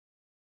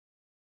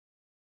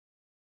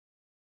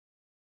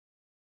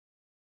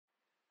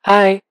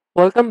Hi,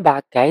 welcome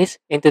back guys.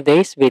 In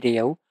today's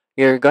video,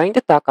 we're going to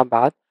talk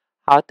about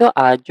how to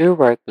add your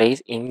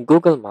workplace in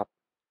Google Map.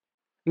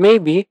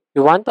 Maybe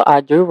you want to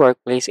add your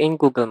workplace in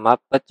Google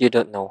Map but you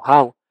don't know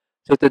how.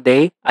 So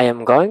today, I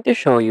am going to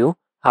show you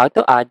how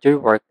to add your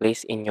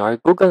workplace in your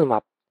Google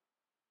Map.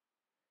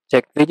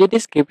 Check video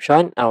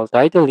description. I will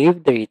try to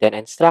leave the written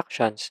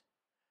instructions.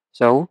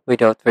 So,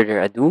 without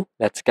further ado,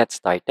 let's get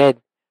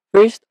started.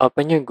 First,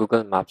 open your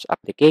Google Maps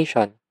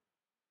application.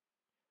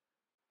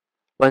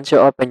 Once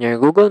you open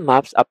your Google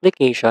Maps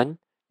application,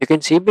 you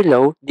can see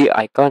below the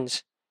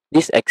icons.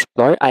 This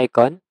Explore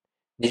icon,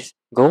 this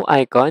Go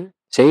icon,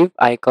 Save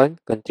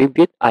icon,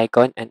 Contribute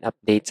icon, and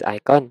Updates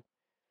icon.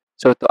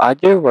 So to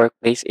add your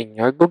workplace in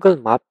your Google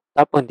Map,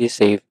 tap on the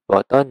Save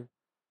button.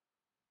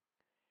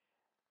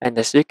 And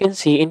as you can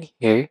see in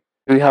here,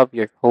 you have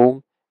your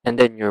home and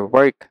then your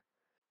work.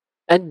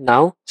 And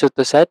now, so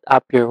to set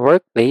up your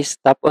workplace,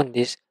 tap on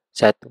this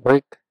Set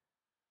Work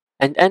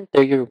and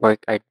enter your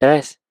work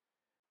address.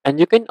 And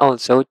you can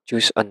also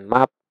choose on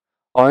map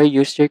or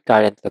use your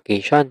current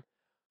location.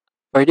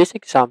 For this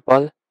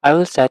example, I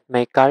will set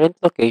my current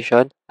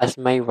location as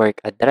my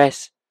work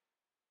address.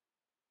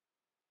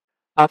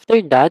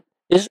 After that,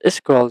 just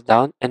scroll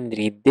down and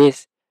read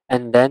this,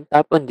 and then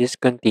tap on this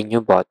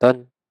continue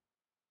button.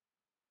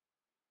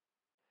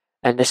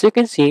 And as you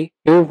can see,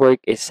 your work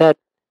is set.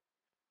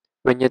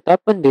 When you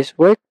tap on this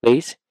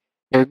workplace,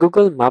 your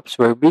Google Maps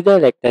will be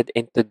directed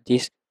into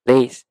this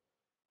place.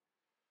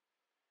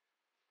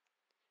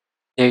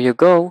 There you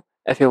go.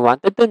 If you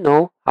wanted to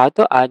know how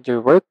to add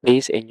your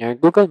workplace in your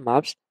Google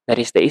Maps, that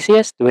is the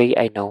easiest way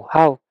I know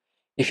how.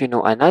 If you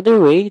know another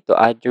way to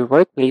add your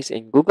workplace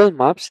in Google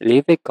Maps,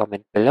 leave a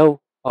comment below.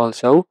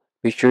 Also,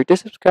 be sure to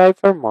subscribe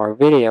for more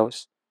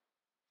videos.